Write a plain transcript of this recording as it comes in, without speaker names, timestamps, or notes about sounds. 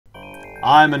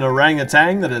I'm an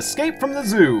orangutan that escaped from the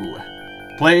zoo.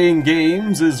 Playing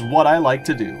games is what I like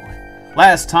to do.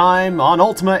 Last time on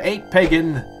Ultima 8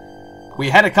 Pagan,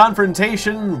 we had a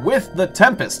confrontation with the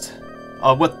Tempest.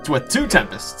 With two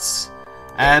Tempests.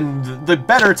 And the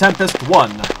better Tempest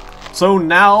won. So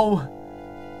now,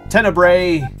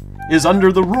 Tenebrae is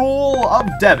under the rule of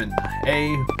Devon,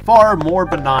 a far more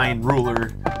benign ruler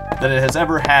than it has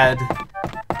ever had.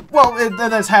 Well, it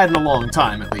has had in a long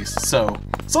time, at least. So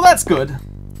that's good.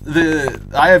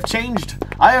 I have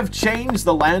changed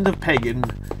the land of Pagan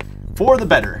for the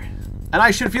better, and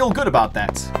I should feel good about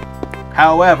that.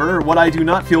 However, what I do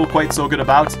not feel quite so good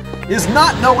about is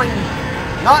not knowing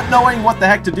what the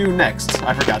heck to do next.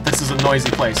 I forgot, this is a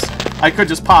noisy place. I could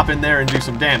just pop in there and do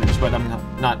some damage, but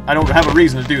I don't have a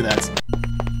reason to do that.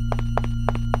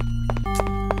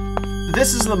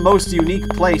 This is the most unique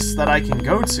place that I can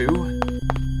go to,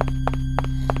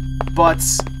 but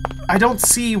I don't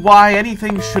see why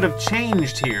anything should have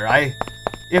changed here.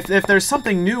 If there's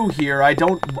something new here, I'm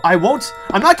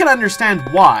not gonna understand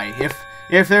why.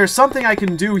 If there's something I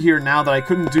can do here now that I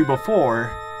couldn't do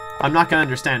before, I'm not gonna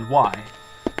understand why.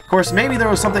 Of course, maybe there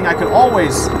was something I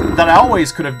always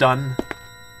could have done,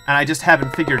 and I just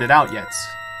haven't figured it out yet.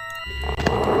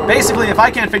 Basically, if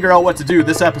I can't figure out what to do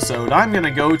this episode, I'm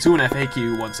gonna go to an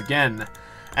FAQ once again.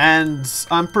 And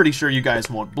I'm pretty sure you guys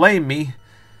won't blame me,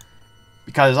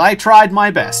 because I tried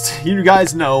my best. You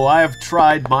guys know I have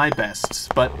tried my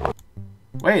best, but...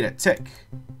 Wait, a tick.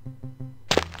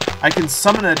 I can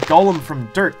summon a golem from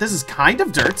dirt. This is kind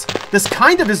of dirt. This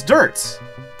kind of is dirt.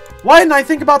 Why didn't I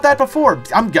think about that before?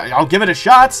 I'll give it a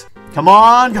shot. Come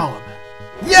on, golem.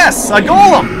 Yes, a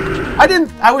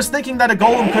golem! I was thinking that a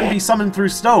golem couldn't be summoned through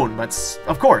stone, but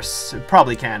of course, it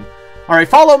probably can. Alright,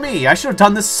 follow me. I should have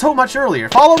done this so much earlier.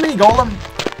 Follow me, golem.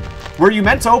 Were you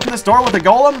meant to open this door with a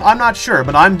golem? I'm not sure,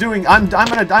 but I'm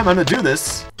gonna do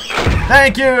this.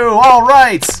 Thank you!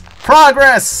 Alright!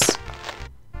 Progress!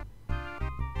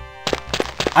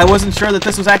 I wasn't sure that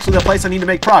this was actually the place I need to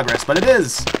make progress, but it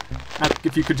is.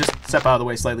 If you could just step out of the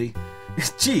way slightly.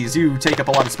 Jeez, you take up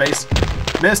a lot of space.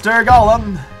 Mr.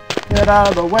 Golem, get out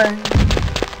of the way.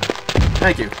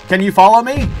 Thank you. Can you follow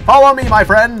me? Follow me, my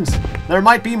friend! There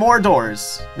might be more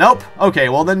doors. Nope? Okay,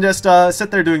 well then just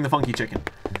sit there doing the funky chicken.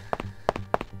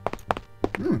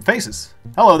 Faces.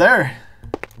 Hello there.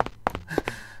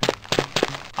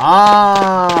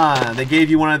 Ah, they gave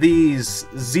you one of these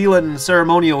Zealand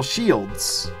ceremonial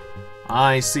shields.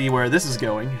 I see where this is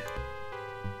going.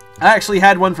 I actually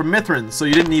had one from Mithrin, so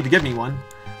you didn't need to give me one.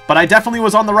 But I definitely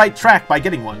was on the right track by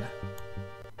getting one.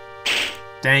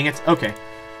 Dang it. Okay.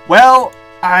 Well,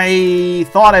 I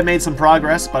thought I made some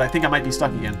progress, but I think I might be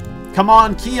stuck again. Come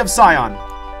on, Key of Scion.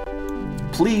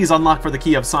 Please unlock for the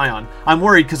Key of Scion. I'm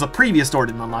worried because the previous door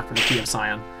didn't unlock for the Key of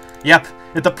Scion. Yep,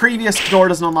 if the previous door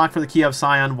doesn't unlock for the Key of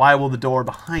Scion, why will the door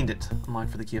behind it unlock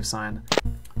for the Key of Scion?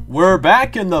 We're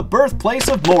back in the birthplace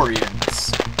of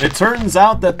Morians. It turns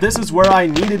out that this is where I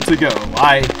needed to go.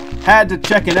 I had to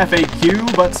check an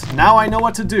FAQ, but now I know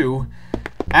what to do.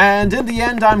 And in the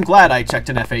end, I'm glad I checked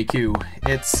an FAQ.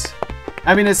 It's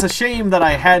a shame that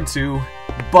I had to,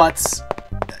 but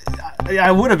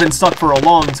I would have been stuck for a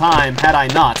long time had I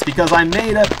not, because I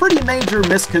made a pretty major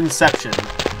misconception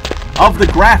of the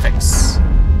graphics.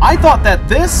 I thought that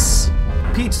this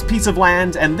piece of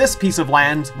land and this piece of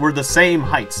land were the same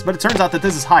heights, but it turns out that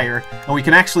this is higher, and we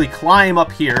can actually climb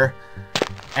up here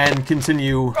and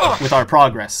continue with our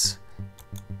progress.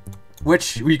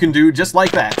 Which we can do just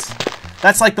like that.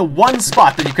 That's like the one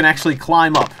spot that you can actually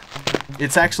climb up.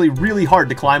 It's actually really hard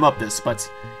to climb up this,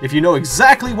 but if you know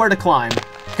exactly where to climb,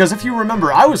 because if you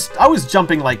remember, I was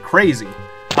jumping like crazy.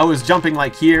 I was jumping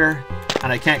like here,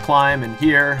 and I can't climb, and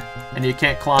here, and you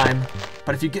can't climb.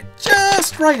 But if you get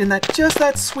just right in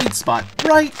that sweet spot,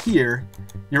 right here,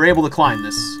 you're able to climb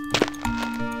this.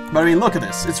 But I mean, look at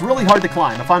this. It's really hard to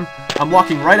climb. If I'm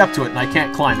walking right up to it and I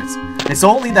can't climb it. It's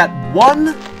only that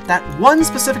one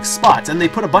specific spot, and they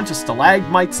put a bunch of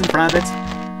stalagmites in front of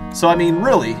it. So I mean,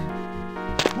 really,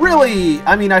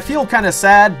 I mean, I feel kind of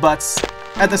sad, but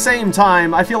at the same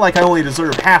time, I feel like I only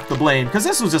deserve half the blame, because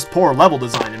this was just poor level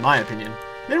design, in my opinion.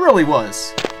 It really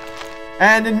was.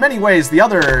 And in many ways, the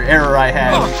other error I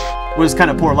had was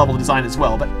kind of poor level design as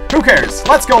well, but who cares?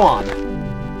 Let's go on.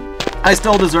 I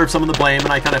still deserve some of the blame,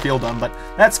 and I kind of feel dumb, but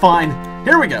that's fine.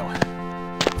 Here we go.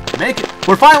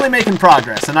 We're finally making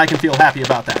progress, and I can feel happy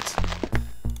about that.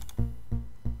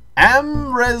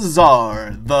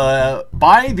 Amrezar,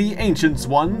 by the Ancients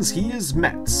Ones, he is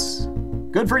met.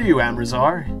 Good for you,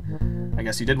 Amrezar. I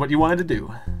guess you did what you wanted to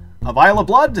do. A vial of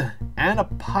blood, and a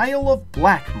pile of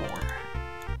blackmore.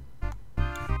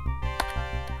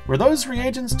 Were those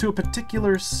reagents to a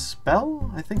particular spell?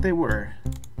 I think they were.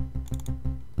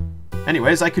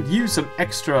 Anyways, I could use some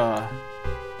extra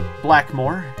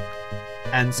Blackmore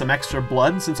and some extra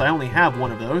blood since I only have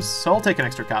one of those, so I'll take an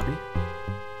extra copy.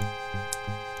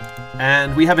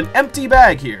 And we have an empty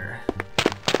bag here.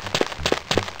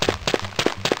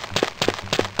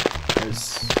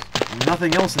 There's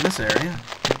nothing else in this area.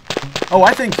 Oh,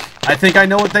 I think I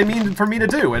know what they mean for me to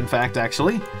do, in fact,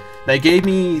 actually. They gave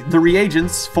me the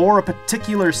reagents for a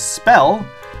particular spell,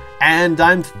 and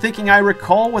I'm thinking I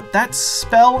recall what that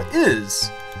spell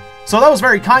is. So that was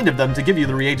very kind of them to give you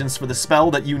the reagents for the spell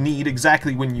that you need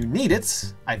exactly when you need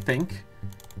it, I think.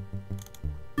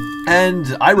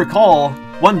 And I recall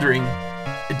wondering,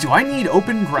 do I need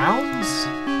open grounds?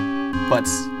 But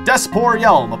Despor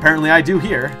Yelm, apparently I do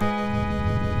here.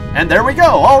 And there we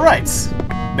go, alright.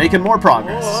 Making more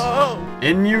progress. Whoa.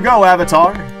 In you go,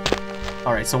 Avatar.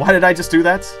 Alright, so why did I just do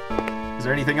that? Is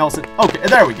there anything else? Okay,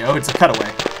 there we go, it's a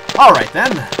cutaway. Alright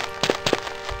then.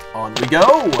 On we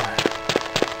go.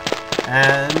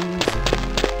 And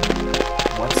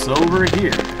what's over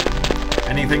here?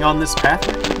 Anything on this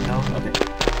pathway? No? Okay.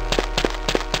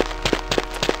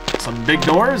 Some big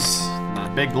doors.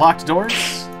 Big locked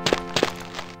doors.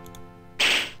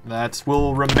 That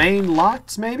will remain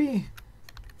locked, maybe?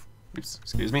 Oops,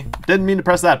 excuse me. Didn't mean to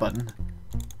press that button.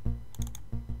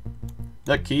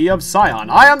 The Key of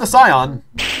Scion. I am the Scion!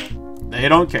 They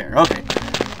don't care. Okay.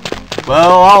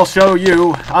 Well, I'll show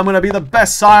you. I'm gonna be the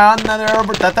best Scion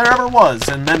that there ever was,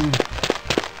 and then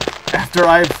after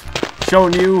I've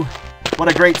shown you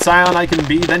what a great Scion I can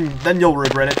be, then you'll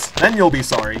regret it. Then you'll be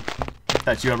sorry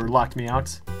that you ever locked me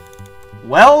out.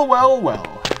 Well, well,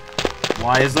 well.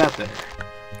 Why is that there?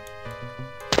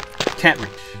 Can't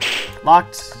reach.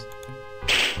 Locked.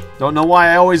 Don't know why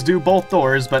I always do both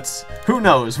doors, but who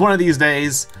knows? One of these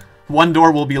days, one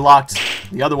door will be locked,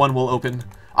 the other one will open.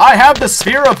 I have the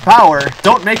Sphere of Power!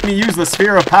 Don't make me use the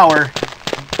Sphere of Power!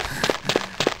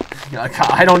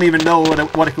 I don't even know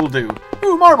what it will do.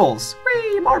 Ooh, marbles!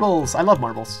 Whee, marbles! I love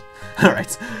marbles.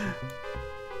 Alright.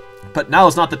 But now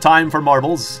is not the time for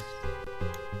marbles.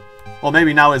 Well,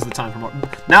 maybe now is the time for marbles.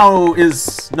 Now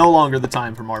is no longer the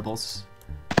time for marbles.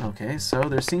 Okay, so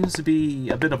there seems to be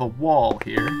a bit of a wall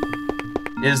here.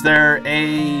 Is there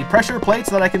a pressure plate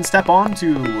that I can step on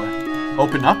to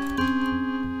open up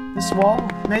this wall,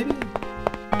 maybe?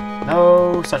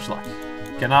 No such luck.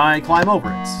 Can I climb over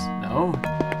it? No.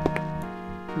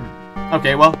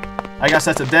 Okay, well, I guess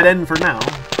that's a dead end for now.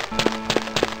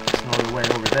 There's no other way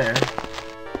over there.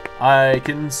 I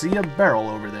can see a barrel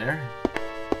over there.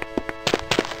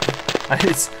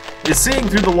 Seeing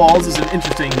through the walls is an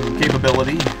interesting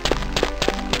capability.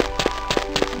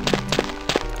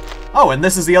 Oh, and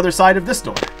this is the other side of this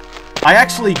door. I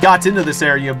actually got into this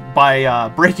area by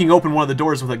breaking open one of the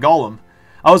doors with a golem.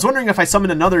 I was wondering if I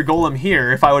summoned another golem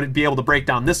here, if I would be able to break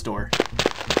down this door.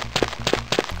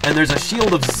 And there's a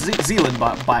shield of Zealand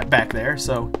back there,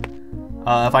 so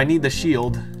if I need the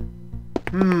shield...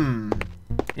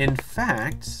 In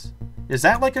fact, is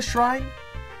that like a shrine?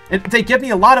 They give me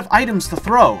a lot of items to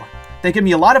throw. They give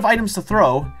me a lot of items to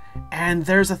throw, and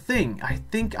there's a thing. I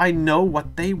think I know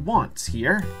what they want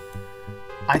here.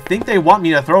 I think they want me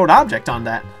to throw an object on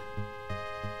that.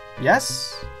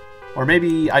 Yes? Or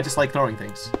maybe I just like throwing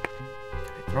things. Can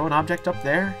I throw an object up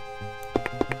there?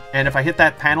 And if I hit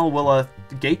that panel, will a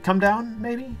gate come down,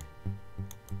 maybe?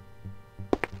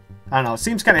 I don't know. It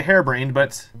seems kind of harebrained,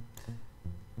 but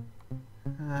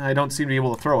I don't seem to be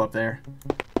able to throw up there.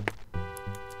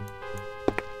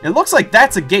 It looks like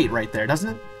that's a gate right there,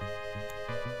 doesn't it?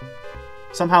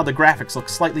 Somehow the graphics look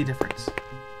slightly different.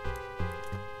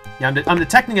 Yeah, I'm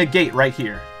detecting a gate right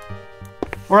here.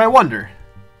 Or I wonder.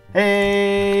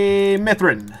 Hey,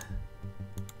 Mithrin.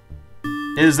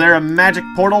 Is there a magic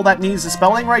portal that needs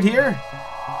dispelling right here?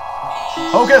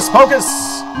 Hocus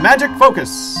pocus! Magic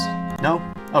focus! No?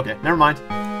 Okay, never mind.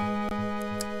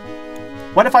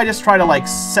 What if I just try to, like,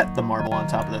 set the marble on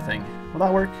top of the thing? Will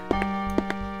that work?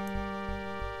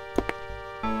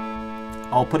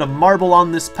 I'll put a marble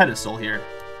on this pedestal here.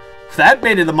 That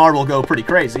made the marble go pretty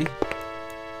crazy.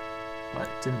 But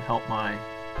it didn't help my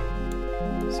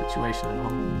situation at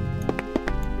all.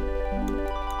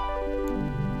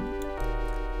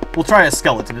 We'll try a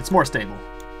skeleton, it's more stable.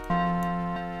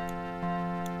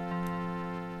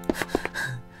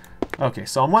 Okay,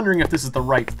 so I'm wondering if this is the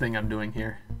right thing I'm doing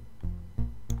here.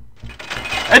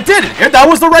 It did it! That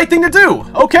was the right thing to do!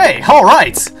 Okay,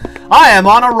 alright! I am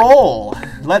on a roll!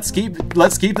 Let's keep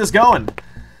this going.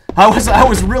 I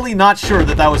was really not sure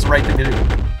that was the right thing to do.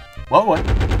 Whoa, what?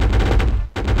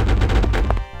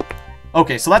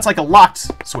 Okay, so that's like a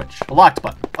locked switch. A locked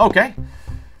button. Okay.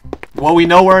 Well, we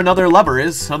know where another lever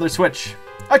is. Another switch.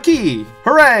 A key!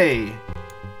 Hooray!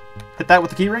 Hit that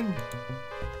with the key ring?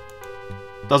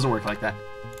 Doesn't work like that.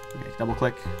 Okay, double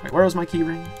click. Wait, where was my key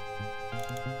ring?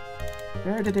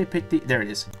 Where did I pick the... There it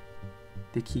is.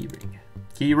 The key ring.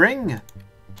 Key ring!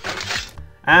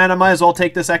 And I might as well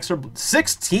take this extra...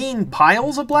 16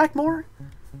 piles of Blackmore?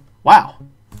 Wow.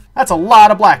 That's a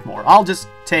lot of Blackmore. I'll just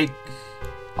take...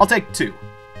 I'll take 2.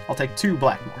 I'll take 2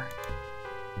 Blackmore.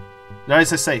 Did I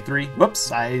just say 3?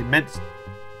 Whoops, I meant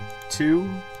 2.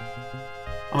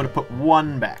 I'm going to put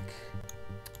 1 back.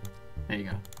 There you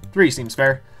go. 3 seems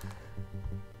fair.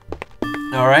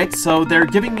 Alright, so they're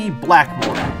giving me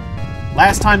Blackmore.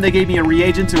 Last time they gave me a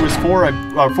reagent, it was for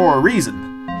a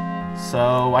reason.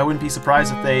 So I wouldn't be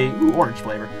surprised if they... Ooh, orange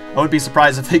flavor. I wouldn't be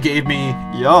surprised if they gave me...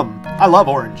 Yum. I love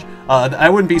orange. I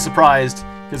wouldn't be surprised,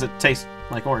 because it tastes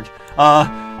like orange.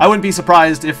 I wouldn't be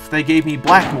surprised if they gave me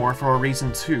Blackmore for a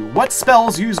reason too. What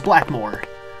spells use Blackmore?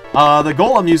 The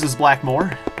Golem uses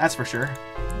Blackmore, that's for sure.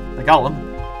 The Golem.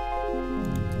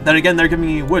 Then again, they're giving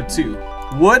me wood too.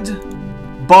 Wood,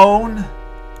 bone,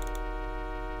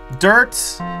 dirt.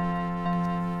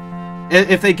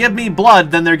 If they give me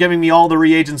blood, then they're giving me all the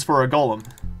reagents for a Golem.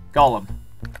 Golem.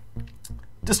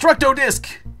 Destructo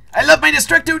Disc! I love my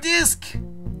Destructo Disc!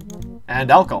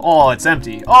 And alcohol. Oh, it's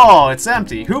empty. Oh, it's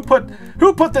empty. Who put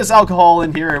this alcohol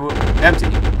in here empty?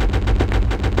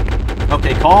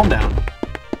 Okay, calm down.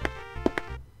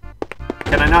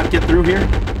 Can I not get through here?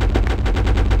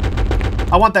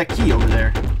 I want that key over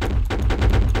there.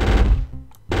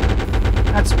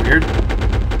 That's weird.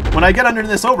 When I get under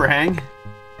this overhang,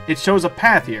 it shows a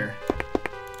path here.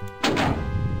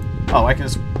 Oh, I can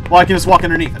just walk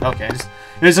underneath it. Okay, it's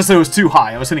just that it was too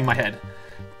high. I was hitting my head.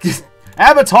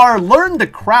 Avatar, learn to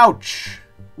crouch.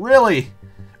 Really?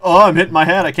 Oh, I'm hitting my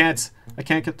head. I can't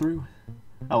get through.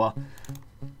 Oh well.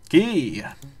 Key.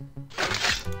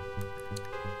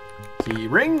 Key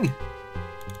ring.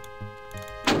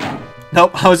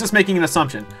 Nope, I was just making an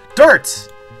assumption. Dirt.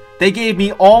 They gave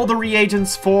me all the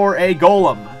reagents for a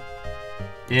golem.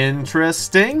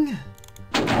 Interesting.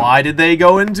 Why did they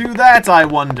go and do that, I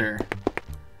wonder?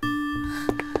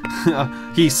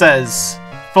 He says,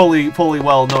 fully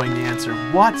well knowing the answer.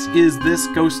 What is this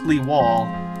ghostly wall?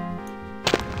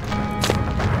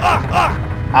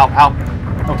 Ow, ow.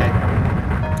 Okay.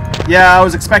 Yeah, I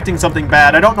was expecting something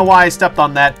bad. I don't know why I stepped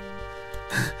on that.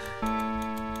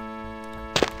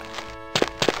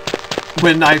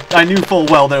 When I knew full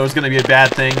well that it was going to be a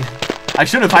bad thing.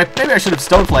 Maybe I should have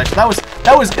stone flesh. That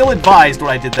was ill-advised what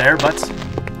I did there, but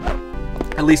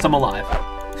at least I'm alive.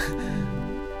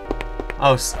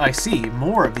 Oh, I see.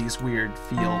 More of these weird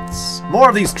fields. More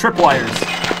of these tripwires.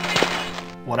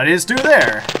 What I just do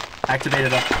there?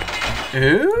 Activated a...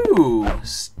 Ooh,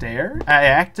 stair? I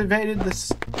activated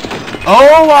this...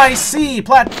 Oh, I see!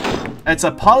 It's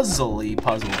a puzzly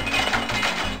puzzle.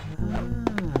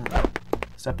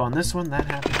 Step on this one, that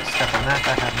happens. Step on that,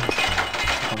 that happens.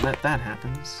 Step on that, that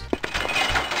happens.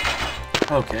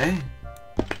 Okay.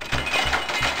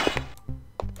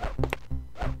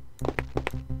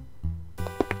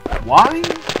 Why?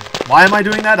 Why am I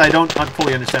doing that? I don't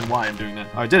fully understand why I'm doing that.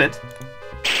 Oh, I did it.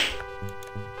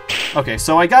 Okay,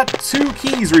 so I got 2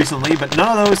 keys recently, but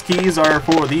none of those keys are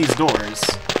for these doors.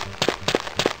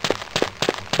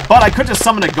 But I could just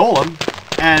summon a golem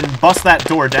and bust that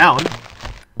door down.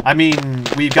 I mean,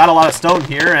 we've got a lot of stone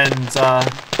here, and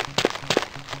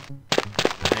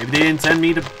maybe they intend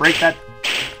me to break that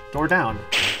door down.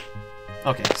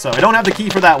 Okay, so I don't have the key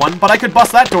for that one, but I could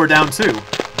bust that door down too.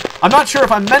 I'm not sure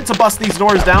if I'm meant to bust these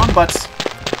doors down, but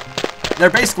they're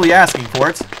basically asking for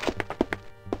it.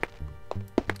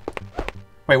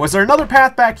 Wait, was there another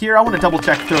path back here? I want to double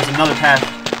check if there was another path.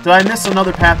 Did I miss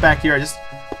another path back here? I just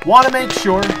want to make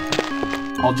sure.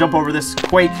 I'll jump over this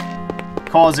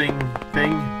quake-causing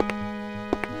thing.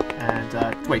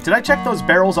 And, wait, did I check those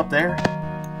barrels up there?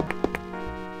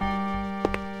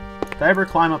 Did I ever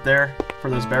climb up there for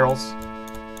those barrels?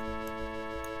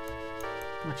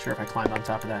 I'm not sure if I climbed on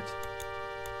top of that.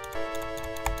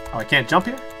 Oh, I can't jump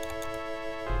here?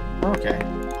 Okay.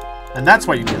 And that's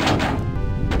why you need that.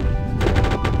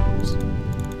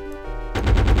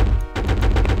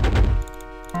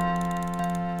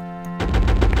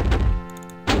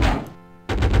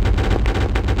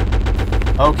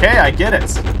 Okay, I get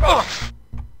it.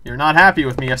 You're not happy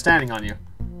with me standing on you.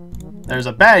 There's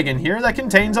a bag in here that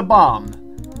contains a bomb.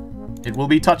 It will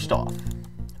be touched off.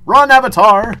 Run,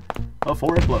 Avatar!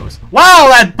 Before it blows. Wow,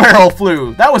 that barrel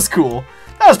flew! That was cool.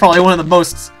 That was probably one of the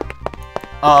most,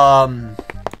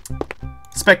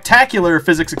 spectacular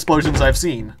physics explosions I've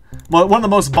seen. One of the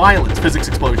most violent physics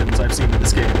explosions I've seen in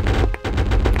this game.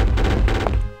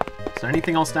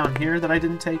 anything else down here that I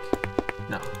didn't take?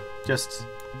 No. Just...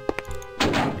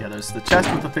 yeah, there's the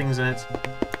chest with the things in it.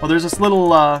 Oh, there's this little,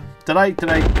 Did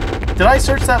I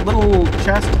search that little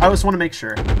chest? I just want to make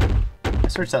sure. I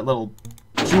searched that little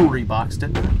jewelry box,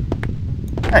 didn't I?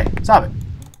 Hey, stop it.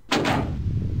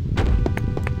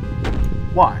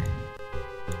 Why?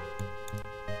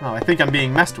 Oh, I think I'm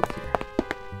being messed with here.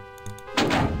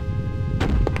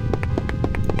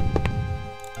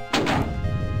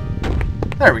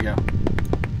 There we go.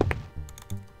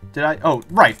 Did I? Oh,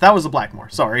 right, that was a Blackmore.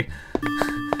 Sorry.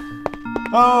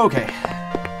 Okay.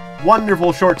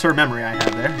 Wonderful short-term memory I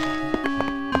have there.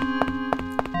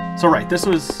 So right, this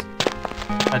was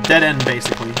a dead end,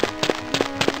 basically.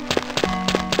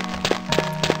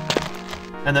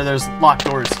 And then there's locked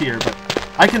doors here, but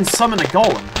I can summon a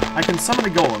golem. I can summon a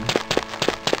golem.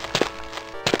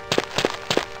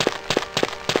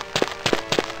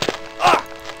 Ah!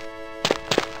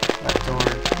 That door.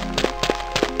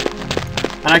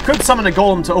 And I could summon a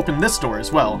golem to open this door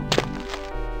as well.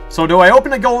 So do I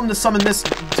open a golem to summon this,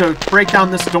 to break down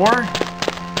this door?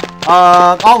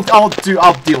 I'll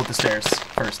deal with the stairs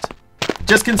first.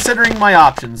 Just considering my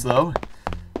options, though.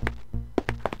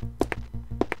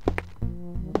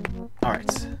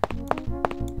 Alright.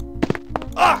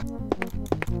 Ah!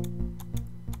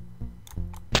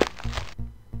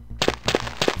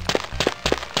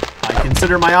 I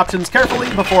consider my options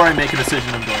carefully before I make a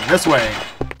decision of going this way.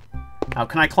 Now,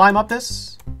 can I climb up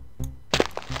this?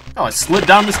 Oh, I slid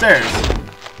down the stairs.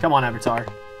 Come on, Avatar.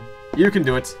 You can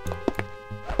do it.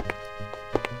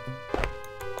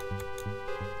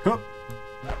 Hup.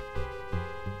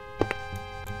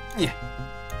 Yeah.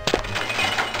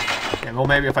 Yeah, well,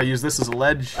 maybe if I use this as a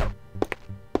ledge.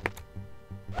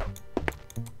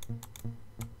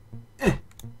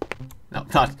 No,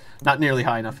 not nearly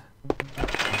high enough.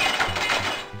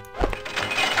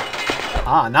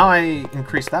 Ah, now I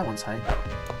increase that one's height.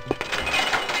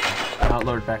 Now it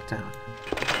lowered back down.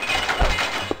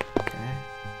 Okay.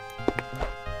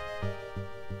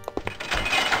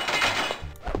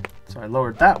 So I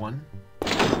lowered that one.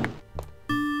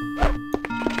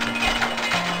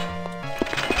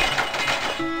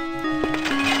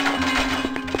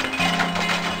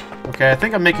 Okay, I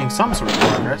think I'm making some sort of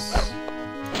progress.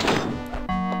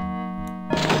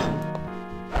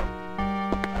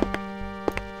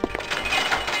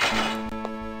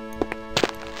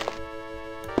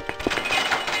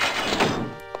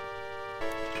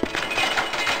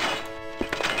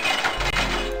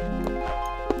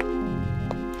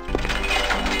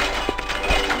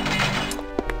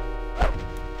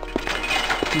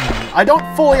 I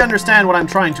don't fully understand what I'm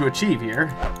trying to achieve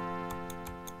here.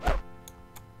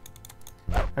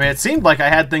 I mean, it seemed like I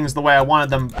had things the way I wanted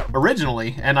them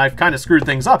originally, and I've kind of screwed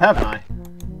things up, haven't I?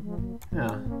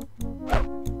 Yeah.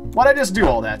 Why'd I just do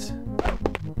all that?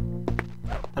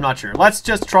 I'm not sure. Let's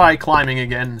just try climbing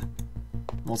again.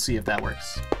 We'll see if that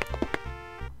works.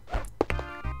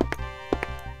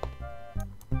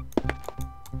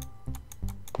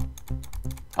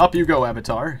 Up you go,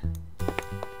 Avatar.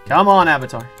 Come on,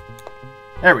 Avatar.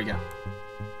 There we go.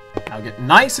 Now get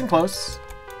nice and close.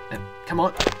 And come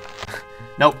on.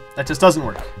 Nope, that just doesn't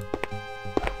work.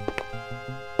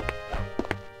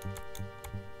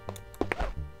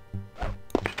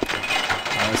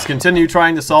 Let's continue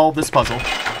trying to solve this puzzle.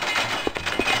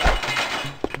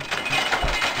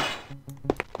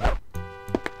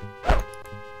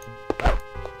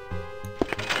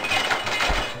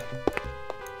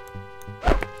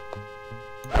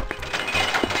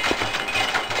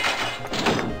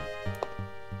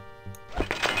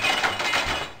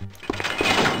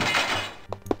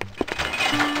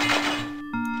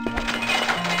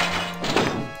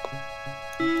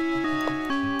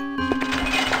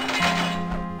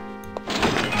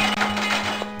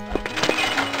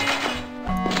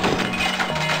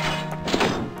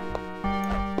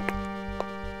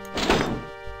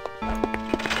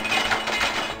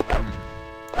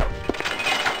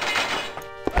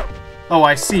 Oh,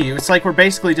 I see. It's like we're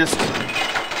basically just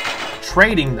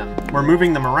trading them. We're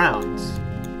moving them around.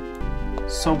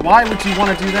 So why would you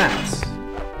want to do that?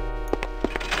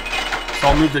 So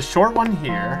I'll move the short one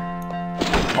here.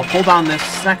 I'll pull down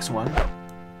this next one.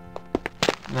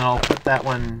 And then I'll put that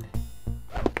one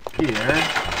here.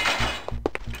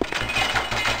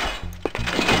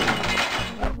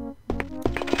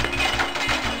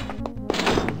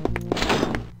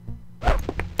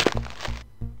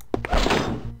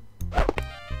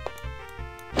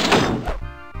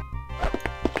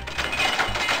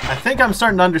 I think I'm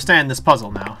starting to understand this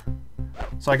puzzle now.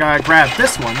 So I gotta grab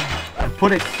this one and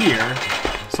put it here,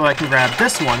 so I can grab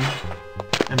this one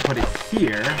and put it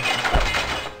here.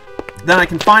 then I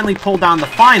can finally pull down the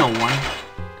final one.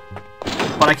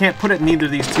 But I can't put it in either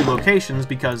of these two locations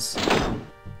because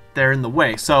they're in the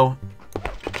way. So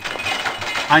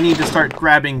I need to start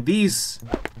grabbing these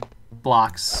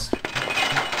blocks.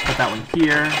 Put that one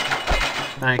here.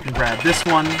 Then I can grab this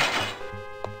one.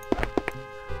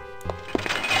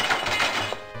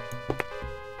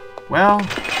 Well,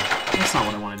 that's not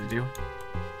what I wanted to do.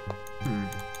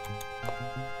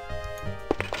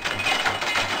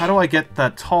 How do I get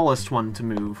the tallest one to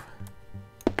move?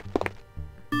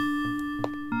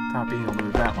 Without being able to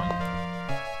move that one.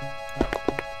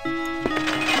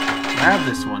 Grab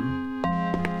this one.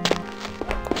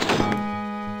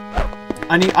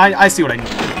 I see what I need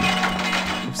to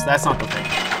do. Oops, that's not the thing.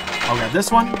 I'll grab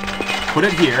this one, put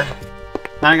it here.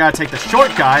 Then I gotta take the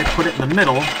short guy, put it in the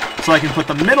middle, so I can put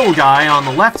the middle guy on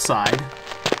the left side.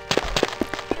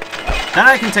 Then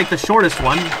I can take the shortest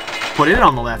one, put it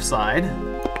on the left side.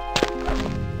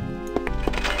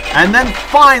 And then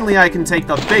finally I can take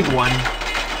the big one,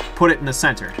 put it in the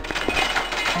center.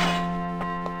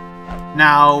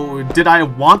 Now, did I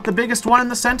want the biggest one in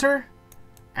the center?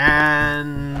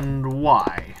 And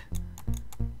why?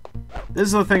 This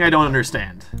is the thing I don't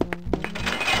understand.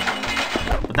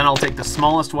 But then I'll take the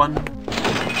smallest one, put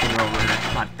it over,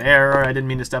 not there, I didn't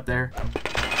mean to step there.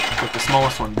 Put the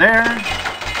smallest one there.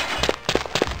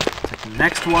 Take the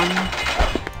next one,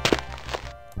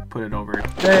 put it over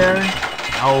there.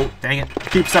 Oh, dang it. I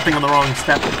keep stepping on the wrong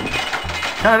step.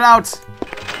 Cut it out!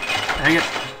 Dang it.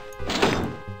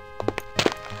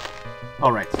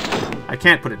 Alright. I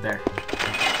can't put it there.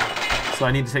 So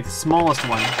I need to take the smallest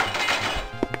one,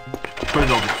 put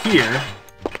it over here,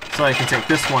 so I can take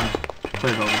this one, put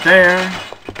it over there.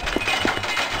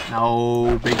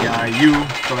 No, big guy, you,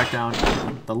 go back down.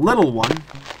 The little one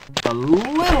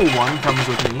comes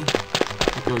with me.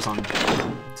 It goes on...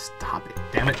 Stop it,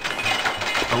 damn it.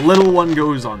 The little one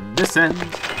goes on this end.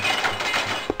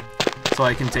 So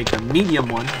I can take the medium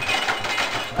one,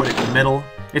 put it in the middle.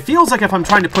 It feels like if I'm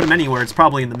trying to put them anywhere, it's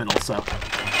probably in the middle, so...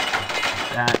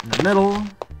 That in the middle.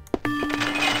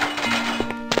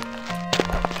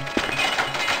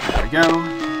 There we go.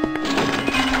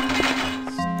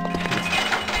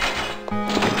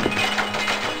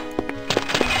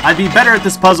 I'd be better at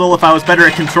this puzzle if I was better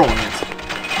at controlling it.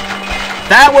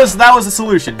 That was the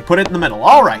solution. Put it in the middle.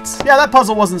 Alright. Yeah, that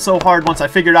puzzle wasn't so hard once I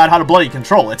figured out how to bloody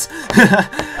control it.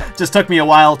 Just took me a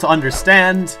while to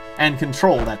understand and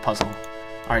control that puzzle.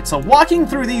 Alright, so walking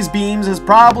through these beams is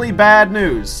probably bad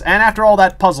news. And after all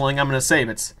that puzzling, I'm going to save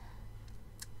it.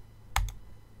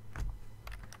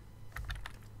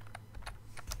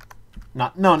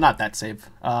 No, not that save.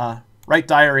 Right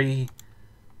diary.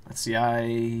 Let's see,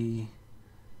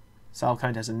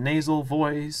 Salkind has a nasal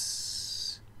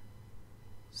voice.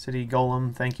 City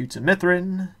Golem, thank you to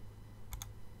Mithrin.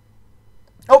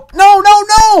 Oh,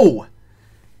 no!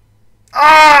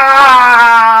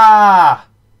 Ah!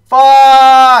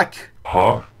 Fuck!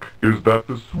 Hark, is that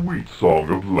the sweet song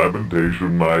of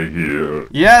lamentation I hear?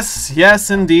 Yes,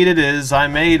 indeed it is. I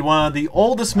made one of the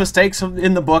oldest mistakes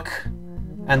in the book,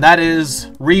 and that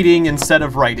is reading instead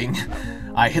of writing.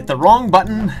 I hit the wrong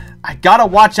button. I gotta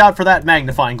watch out for that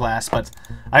magnifying glass, but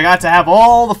I got to have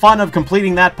all the fun of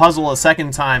completing that puzzle a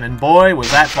second time, and boy,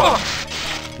 was that fun.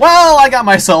 Well, I got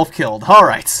myself killed.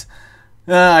 Alright.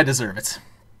 I deserve it.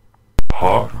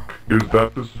 Hark, is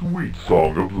that the sweet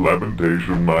song of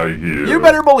lamentation I hear? You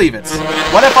better believe it.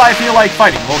 What if I feel like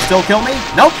fighting? Will it still kill me?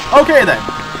 Nope. Okay then.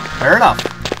 Fair enough.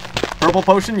 Purple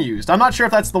potion used. I'm not sure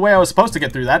if that's the way I was supposed to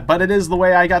get through that, but it is the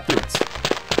way I got through it.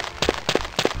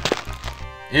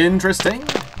 Interesting.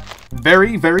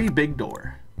 Very, very big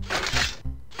door.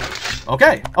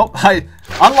 Okay. Oh, I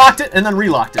unlocked it and then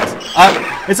relocked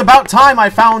it. It's about time I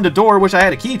found a door which I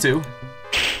had a key to.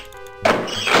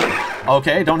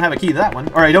 Okay, don't have a key to that one.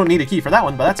 Or I don't need a key for that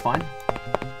one, but that's fine.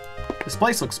 This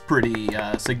place looks pretty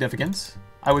significant,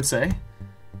 I would say.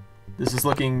 This is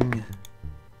looking...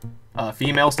 a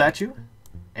female statue,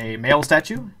 a male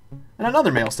statue, and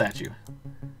another male statue.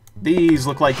 These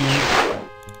look like unique...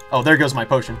 Oh, there goes my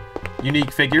potion.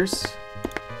 Unique figures.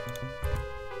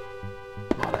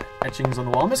 A lot of etchings on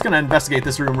the wall. I'm just going to investigate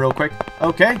this room real quick.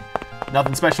 Okay,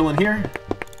 nothing special in here.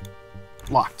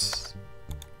 Locked.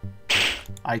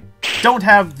 I don't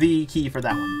have the key for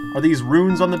that one. Are these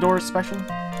runes on the doors special?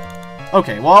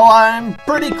 Okay, well, I'm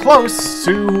pretty close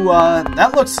to,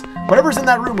 that looks... Whatever's in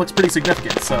that room looks pretty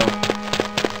significant, so...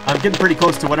 I'm getting pretty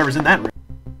close to whatever's in that room.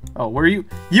 Oh, were you...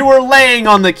 You were laying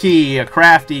on the key, a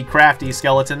crafty, crafty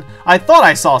skeleton. I thought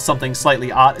I saw something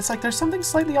slightly odd. It's like there's something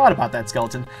slightly odd about that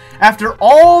skeleton. After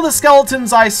all the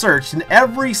skeletons I searched in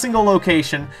every single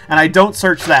location, and I don't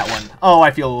search that one. Oh,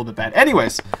 I feel a little bit bad.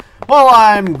 Anyways, Well,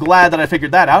 I'm glad that I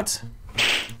figured that out.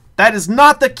 That is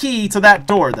not the key to that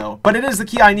door, though. But it is the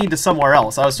key I need to somewhere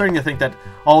else. I was starting to think that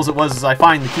all it was is I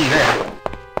find the key there.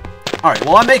 Alright,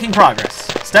 well, I'm making progress.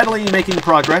 Steadily making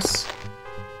progress.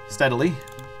 Steadily.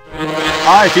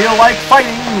 I feel like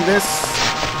fighting this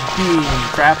beam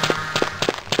crap.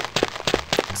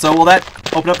 So will that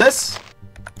open up this?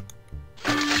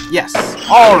 Yes.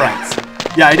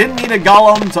 Alright. Yeah, I didn't need a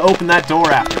golem to open that door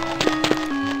after all.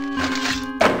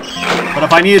 But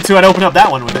if I needed to, I'd open up that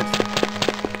one with it.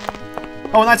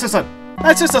 Oh, and that's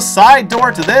just a side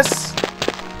door to this?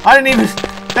 I didn't even...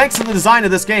 Thanks to the design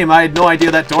of this game, I had no idea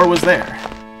that door was there.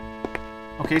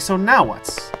 Okay, so now what?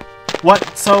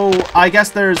 So, I guess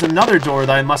there's another door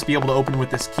that I must be able to open with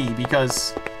this key,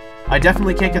 because I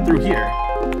definitely can't get through here.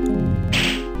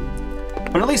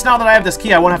 But at least now that I have this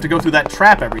key, I won't have to go through that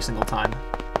trap every single time.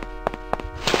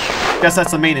 Guess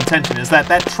that's the main intention, is that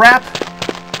trap,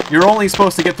 you're only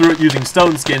supposed to get through it using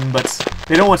stone skin, but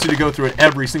they don't want you to go through it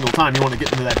every single time you want to get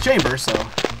into that chamber, so...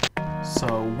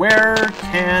 So, where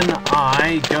can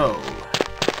I go?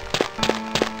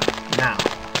 Now.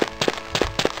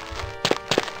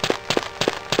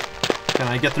 Can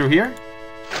I get through here?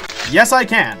 Yes, I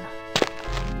can.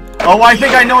 Oh, I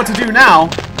think I know what to do now.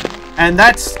 And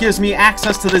that gives me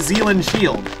access to the Zealand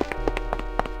shield.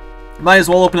 Might as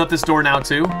well open up this door now,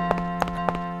 too.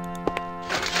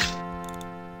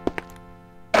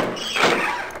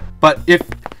 But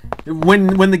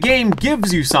when the game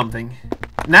gives you something,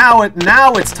 now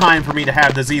it's time for me to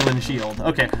have the Zealand shield.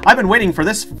 Okay, I've been waiting for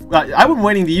this. I've been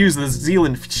waiting to use the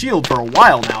Zealand shield for a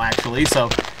while now, actually. So,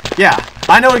 yeah,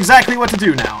 I know exactly what to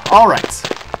do now. All right,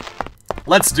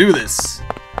 let's do this.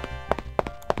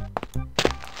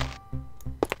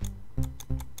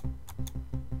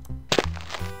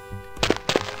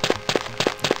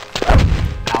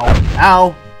 Ow!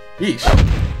 Ow!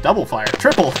 Yeesh! Double fire,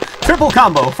 triple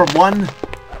combo from one.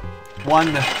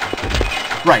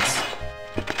 Right.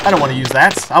 I don't want to use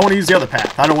that. I want to use the other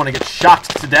path. I don't want to get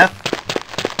shocked to death.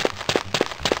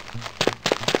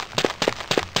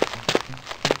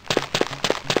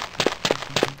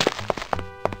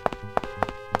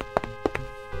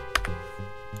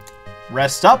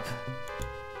 Rest up.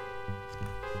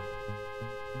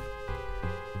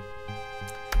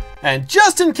 And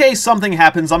just in case something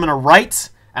happens, I'm going to write,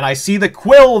 and I see the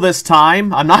quill this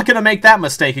time. I'm not going to make that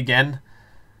mistake again.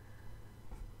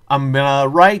 I'm gonna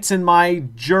write in my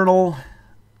journal.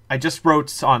 I just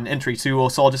wrote on entry 2,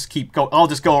 so I'll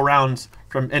just go around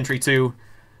from entry 2.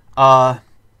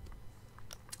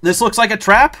 This looks like a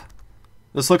trap.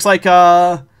 This looks like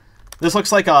a.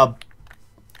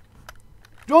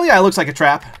 Well, yeah, it looks like a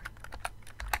trap.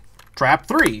 Trap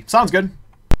 3. Sounds good.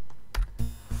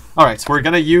 All right, so we're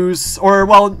gonna use,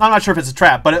 well, I'm not sure if it's a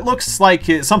trap, but it looks like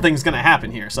something's gonna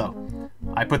happen here. So,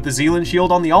 I put the Zealand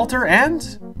shield on the altar,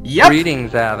 and yep.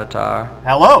 Greetings, Avatar.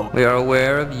 Hello. We are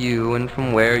aware of you and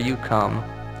from where you come.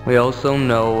 We also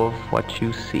know of what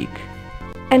you seek.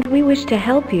 And we wish to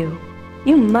help you.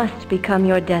 You must become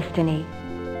your destiny.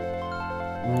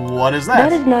 What is that?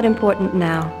 That is not important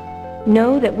now.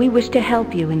 Know that we wish to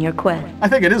help you in your quest. I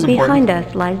think it is important. Behind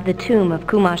us lies the tomb of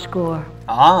Kumash-Gor.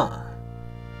 Ah.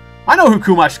 I know who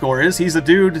Kumash-Gor is. He's a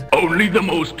dude... Only the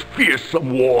most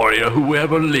fearsome warrior who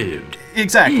ever lived.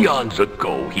 Exactly. Eons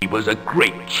ago, he was a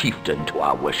great chieftain to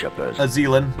our worshippers. A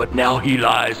Zealand. But now he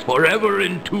lies forever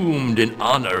entombed in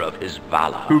honor of his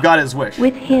valor. Who got his wish.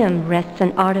 With him rests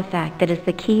an artifact that is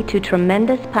the key to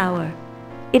tremendous power.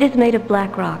 It is made of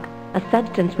black rock, a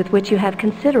substance with which you have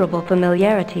considerable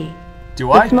familiarity.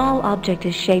 Do I? The small object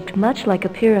is shaped much like a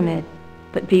pyramid,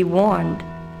 but be warned.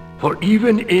 For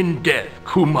even in death,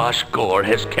 Kumash-Gor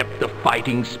has kept the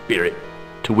fighting spirit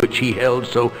to which he held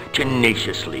so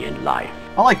tenaciously in life.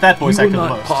 I like that voice actor the most.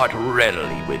 He will not part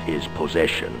readily with his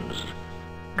possessions.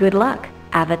 Good luck,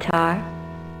 Avatar.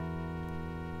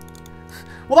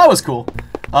 Well, that was cool.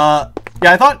 Yeah,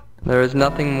 I thought... There is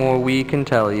nothing more we can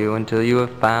tell you until you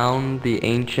have found the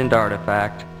ancient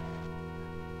artifact.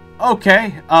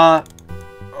 Okay,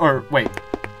 or, wait.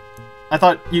 I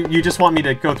thought you just want me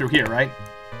to go through here, right?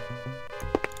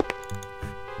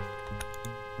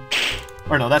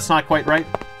 Or no, that's not quite right.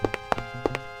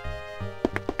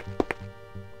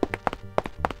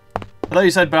 I thought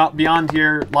you said beyond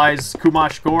here lies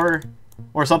Kumash-Gor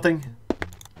or something.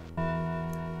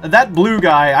 That blue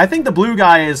guy, I think the blue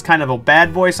guy is kind of a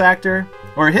bad voice actor.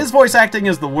 Or his voice acting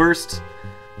is the worst.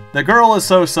 The girl is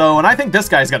so-so, and I think this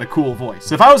guy's got a cool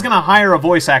voice. If I was going to hire a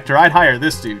voice actor, I'd hire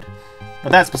this dude.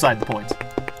 But that's beside the point.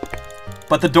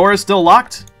 But the door is still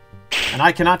locked, and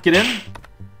I cannot get in.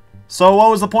 So what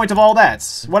was the point of all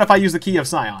that? What if I use the Key of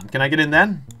Scion? Can I get in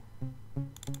then?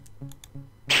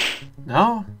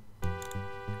 No?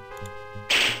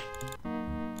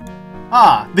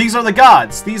 Ah, these are the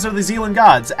gods. These are the Zealand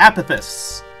gods.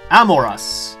 Apathis,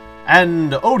 Amoras,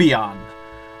 and Odeon.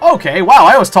 Okay, wow,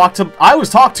 I was talked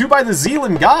to by the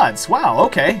Zealand gods. Wow,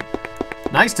 okay.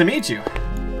 Nice to meet you.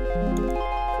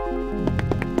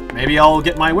 Maybe I'll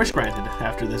get my wish granted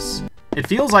after this. It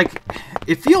feels like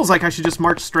I should just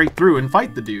march straight through and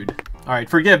fight the dude. Alright,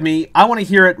 forgive me. I want to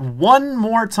hear it one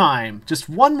more time. Just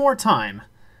one more time.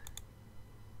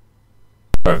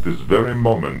 At this very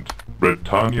moment,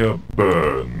 Britannia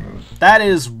burns. That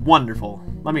is wonderful,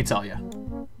 let me tell you.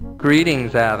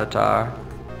 Greetings, Avatar.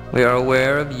 We are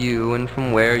aware of you and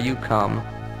from where you come.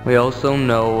 We also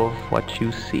know of what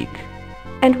you seek.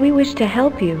 And we wish to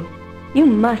help you. You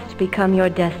must become your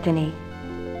destiny.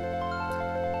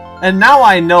 And now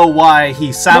I know why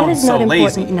he sounds so lazy. That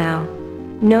is not important now.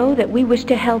 Know that we wish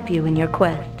to help you in your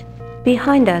quest.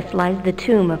 Behind us lies the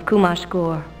tomb of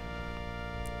Kumash-Gor.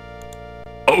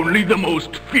 Only the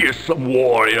most fearsome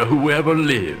warrior who ever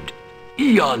lived.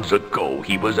 Eons ago,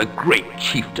 he was a great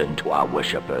chieftain to our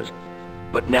worshippers.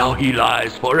 But now he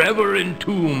lies forever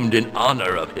entombed in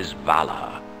honor of his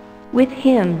valor. With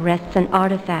him rests an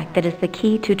artifact that is the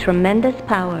key to tremendous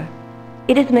power.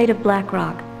 It is made of black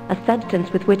rock, a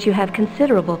substance with which you have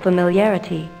considerable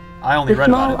familiarity. I only read the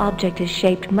small about it. object is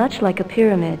shaped much like a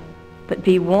pyramid, but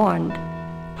be warned.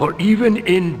 For even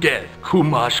in death,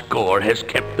 Kumash-Gor has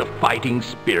kept the fighting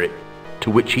spirit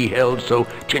to which he held so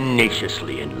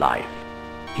tenaciously in life.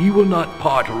 He will not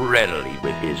part readily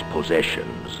with his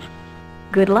possessions.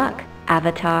 Good luck,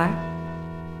 Avatar.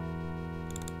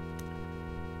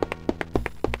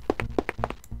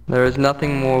 There is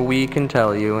nothing more we can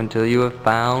tell you until you have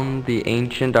found the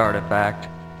ancient artifact.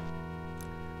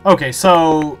 Okay,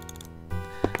 so...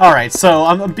 Alright, so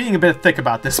I'm being a bit thick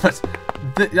about this, but...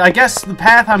 I guess the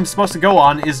path I'm supposed to go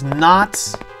on is not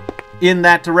in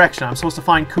that direction. I'm supposed to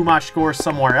find Kumash-Gor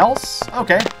somewhere else?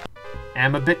 Okay.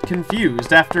 I'm a bit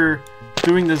confused. After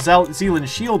doing the Zealand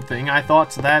shield thing, I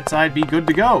thought that I'd be good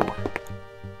to go.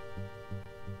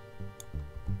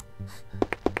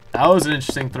 That was an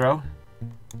interesting throw.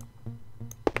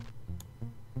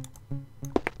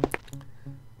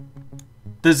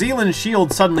 The Zealand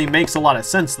shield suddenly makes a lot of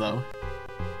sense, though.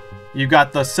 You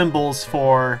got the symbols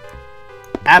for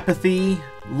apathy,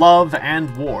 love,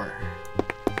 and war.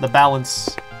 The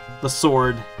balance, the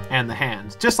sword, and the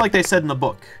hand. Just like they said in the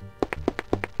book.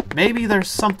 Maybe there's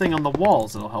something on the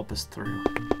walls that'll help us through.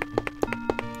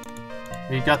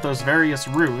 We got those various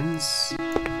runes.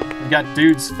 We got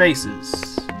dudes'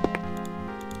 faces.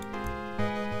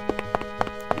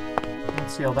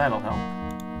 Let's see how that'll help.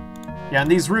 Yeah, and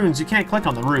these runes, you can't click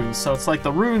on the runes, so it's like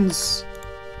the runes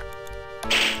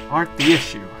aren't the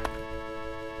issue.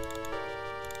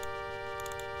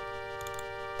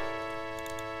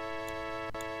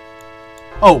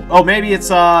 Oh, maybe it's,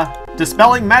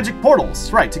 dispelling magic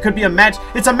portals. Right, it could be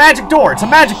it's a magic door! It's a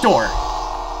magic door!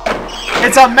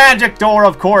 It's a magic door,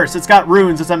 of course! It's got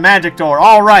runes, it's a magic door.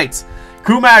 Alright!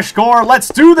 Kumash-Gor, let's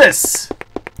do this!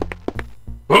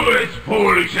 Who is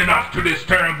foolish enough to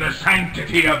disturb the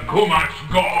sanctity of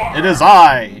Kumash-Gor? It is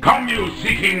I! Come you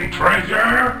seeking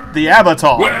treasure? The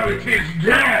Avatar! Well, it is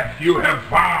death you have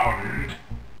found!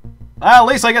 Well, at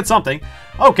least I get something.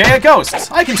 Okay, a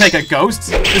ghost. I can take a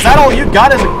ghost. Is that all you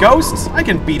got as a ghost? I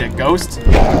can beat a ghost.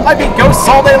 I beat ghosts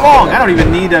all day long. I don't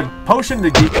even need a potion to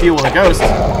deal with a ghost.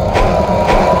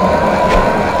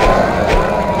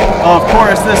 Of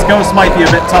course, this ghost might be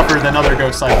a bit tougher than other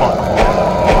ghosts I fought before.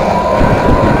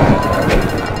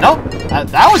 Nope,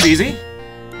 that was easy.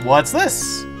 What's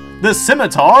this? The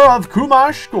Scimitar of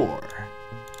Kumash-Gor.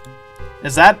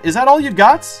 Is that all you've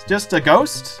got? Just a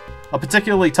ghost? A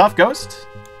particularly tough ghost?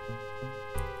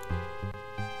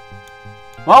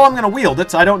 Well, I'm gonna wield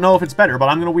it. I don't know if it's better, but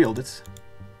I'm gonna wield it.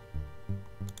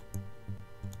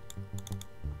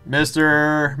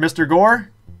 Mr.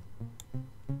 Gore?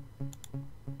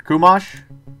 Kumash?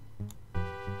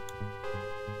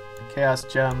 Chaos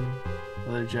gem.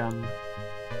 Another gem.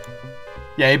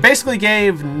 Yeah, he basically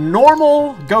gave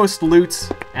normal ghost loot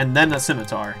and then a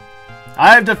scimitar.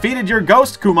 I've defeated your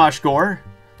ghost, Kumash-Gor.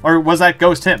 Or was that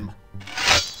ghost him?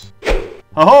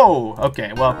 Oh,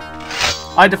 okay, well,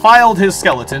 I defiled his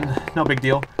skeleton. No big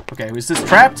deal. Okay, was this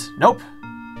trapped? Nope.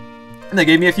 And they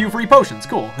gave me a few free potions.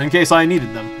 Cool, in case I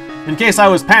needed them. In case I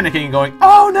was panicking and going,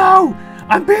 oh no!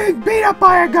 I'm being beat up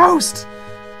by a ghost!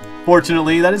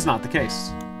 Fortunately, that is not the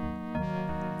case.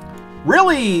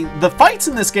 Really, the fights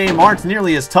in this game aren't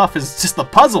nearly as tough as just the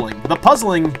puzzling. The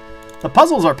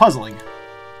puzzles are puzzling.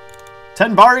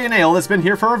 Tenbarian ale that's been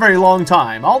here for a very long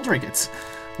time. I'll drink it.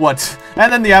 What?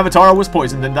 And then the Avatar was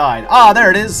poisoned and died. Ah, there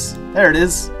it is. There it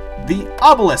is. the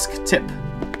obelisk tip.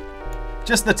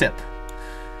 Just the tip.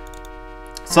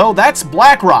 So that's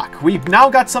black rock. We've now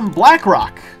got some black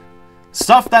rock.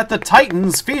 Stuff that the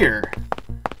Titans fear.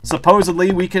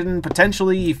 Supposedly we can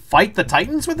potentially fight the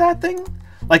Titans with that thing?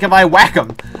 Like if I whack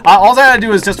them. All I gotta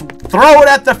do is just throw it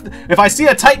at the... If I see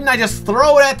a Titan, I just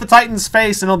throw it at the Titan's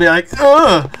face and it'll be like,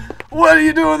 ugh, what are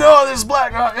you doing? Oh, this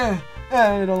black rock.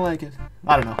 I don't like it.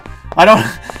 I don't know.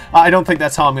 I don't think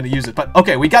that's how I'm gonna use it. But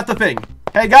okay, we got the thing.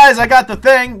 Hey guys, I got the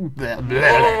thing.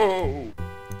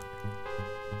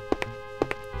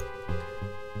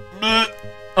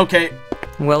 Okay.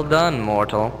 Well done,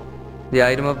 mortal. The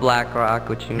item of black rock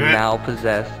which you now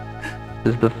possess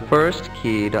is the first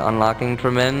key to unlocking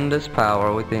tremendous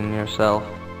power within yourself.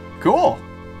 Cool.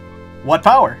 What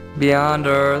power? Beyond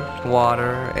earth,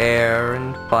 water, air,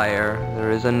 and fire,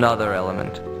 there is another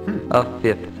element. A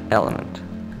fifth element.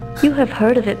 You have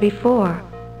heard of it before.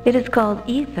 It is called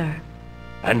ether.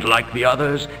 And like the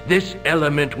others, this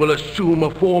element will assume a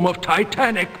form of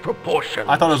titanic proportions.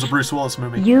 I thought it was a Bruce Willis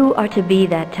movie. You are to be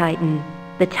that Titan.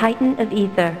 The Titan of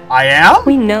ether. I am?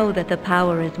 We know that the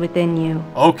power is within you.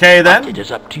 Okay then. But it is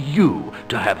up to you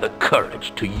to have the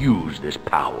courage to use this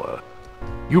power.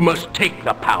 You must take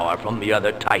the power from the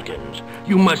other Titans.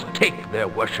 You must take their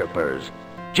worshippers,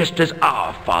 just as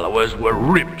our followers were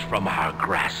ripped from our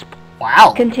grasp.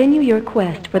 Wow. Continue your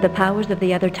quest for the powers of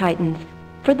the other Titans,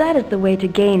 for that is the way to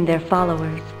gain their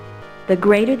followers. The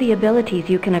greater the abilities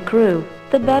you can accrue,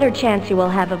 the better chance you will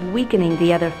have of weakening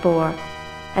the other four,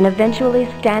 and eventually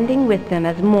standing with them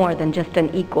as more than just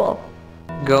an equal.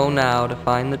 Go now to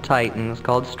find the Titans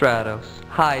called Stratos,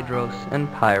 Hydros, and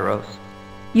Pyros.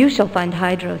 You shall find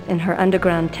Hydros in her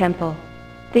underground temple.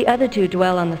 The other two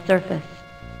dwell on the surface.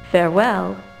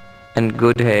 Farewell. And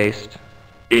good haste.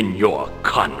 In your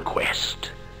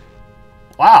conquest.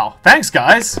 Wow. Thanks,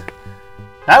 guys.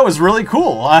 That was really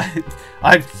cool.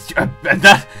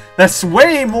 That's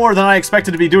way more than I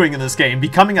expected to be doing in this game.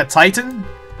 Becoming a Titan?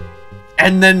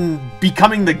 And then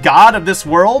becoming the god of this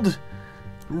world?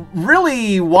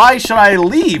 Really, why should I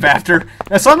leave after?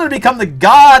 So I'm going to become the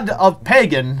god of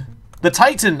Pagan. The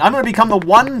Titan. I'm going to become the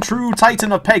one true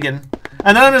Titan of Pagan.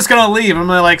 And then I'm just going to leave. I'm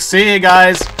going to like, see you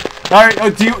guys.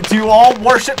 Alright, do you all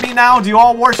worship me now? Do you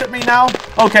all worship me now?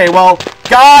 Okay, well,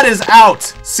 God is out.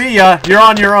 See ya. You're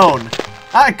on your own.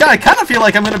 I kind of feel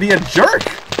like I'm going to be a jerk.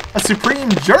 A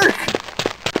supreme jerk.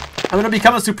 I'm going to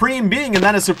become a supreme being and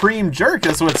then a supreme jerk.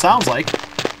 That's what it sounds like.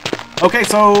 Okay,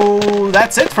 so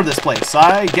that's it for this place.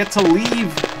 I get to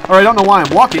leave. Or I don't know why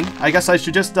I'm walking. I guess I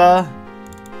should just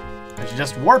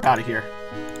warp out of here.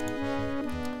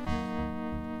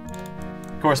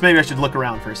 Of course, maybe I should look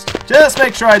around first. Just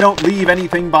make sure I don't leave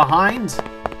anything behind.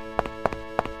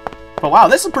 But wow,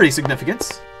 this is pretty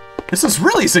significant. This is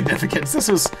really significant.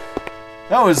 That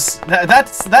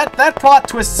plot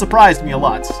twist surprised me a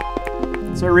lot.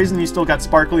 Is there a reason you still got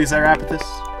sparklies there, Apithys?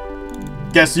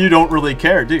 Guess you don't really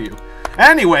care, do you?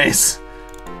 Anyways,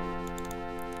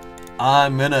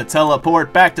 I'm gonna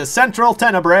teleport back to Central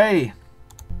Tenebrae.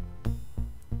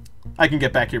 I can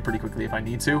get back here pretty quickly if I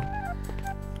need to.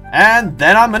 And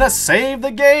then I'm gonna save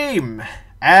the game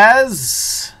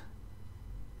as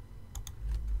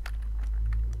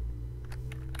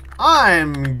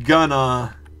I'm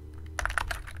gonna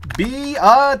be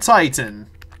a Titan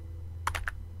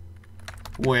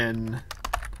when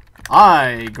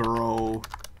I grow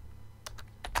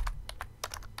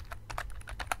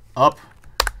up.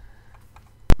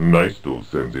 Nystal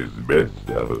sends his best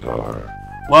avatar.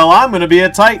 Well, I'm gonna be a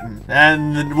Titan,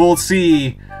 and we'll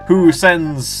see who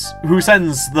sends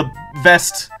the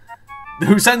best.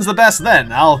 Who sends the best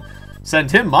then? I'll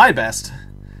send him my best.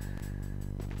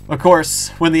 Of course,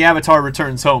 when the Avatar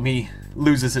returns home, he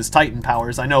loses his Titan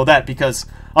powers. I know that because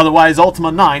otherwise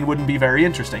Ultima 9 wouldn't be very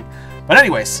interesting. But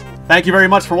anyways, thank you very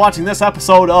much for watching this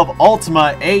episode of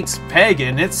Ultima 8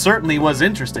 Pagan. It certainly was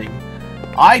interesting.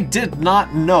 I did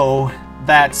not know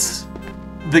that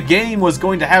the game was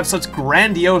going to have such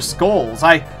grandiose goals.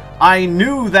 I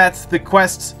knew that the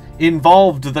quest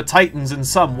involved the Titans in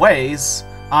some ways.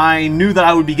 I knew that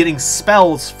I would be getting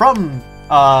spells from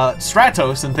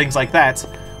Stratos and things like that.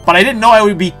 But I didn't know I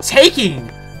would be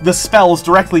taking the spells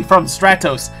directly from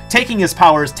Stratos, taking his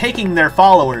powers, taking their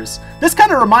followers. This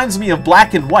kind of reminds me of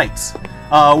Black and White,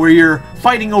 where you're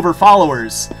fighting over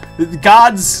followers. The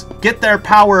gods get their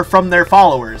power from their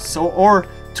followers. So, or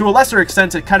to a lesser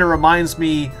extent, it kind of reminds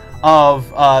me of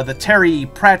the Terry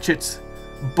Pratchett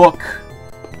book,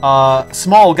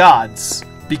 Small Gods,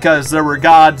 because there were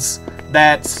gods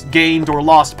that gained or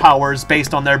lost powers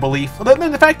based on their belief.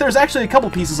 In fact, there's actually a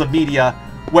couple pieces of media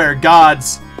where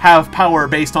gods have power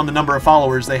based on the number of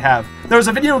followers they have. There was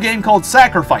a video game called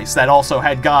Sacrifice that also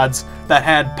had gods that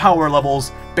had power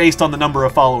levels based on the number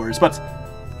of followers. But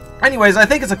anyways, I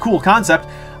think it's a cool concept.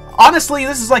 Honestly,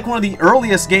 this is like one of the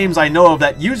earliest games I know of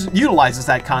that utilizes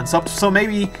that concept, so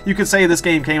maybe you could say this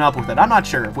game came up with it. I'm not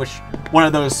sure which one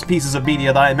of those pieces of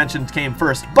media that I mentioned came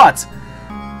first, but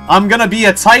I'm gonna be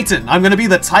a Titan. I'm gonna be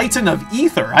the Titan of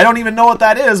Ether. I don't even know what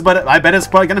that is, but I bet it's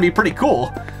probably gonna be pretty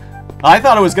cool. I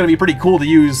thought it was gonna be pretty cool to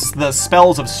use the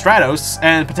spells of Stratos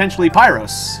and potentially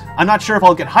Pyros. I'm not sure if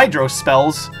I'll get Hydros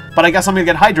spells, but I guess I'm gonna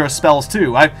get Hydros spells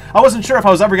too. I wasn't sure if I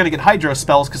was ever gonna get Hydros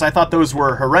spells because I thought those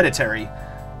were hereditary.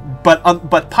 But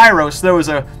Pyros, there was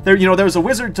a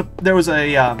wizard. There's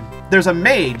a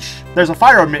mage. There's a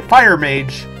fire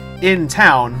mage in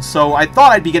town. So I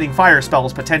thought I'd be getting fire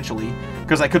spells potentially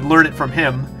because I could learn it from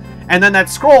him. And then that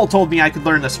scroll told me I could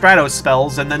learn the Stratos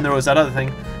spells. And then there was that other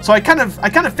thing. So I kind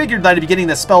of figured that I'd be getting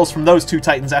the spells from those two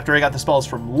titans after I got the spells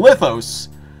from Lithos.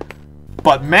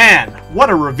 But man,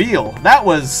 what a reveal! That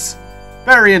was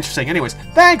very interesting. Anyways,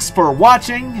 thanks for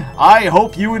watching. I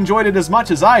hope you enjoyed it as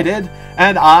much as I did,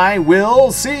 and I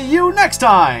will see you next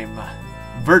time,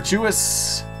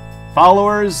 virtuous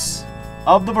followers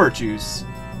of the virtues.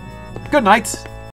 Good night.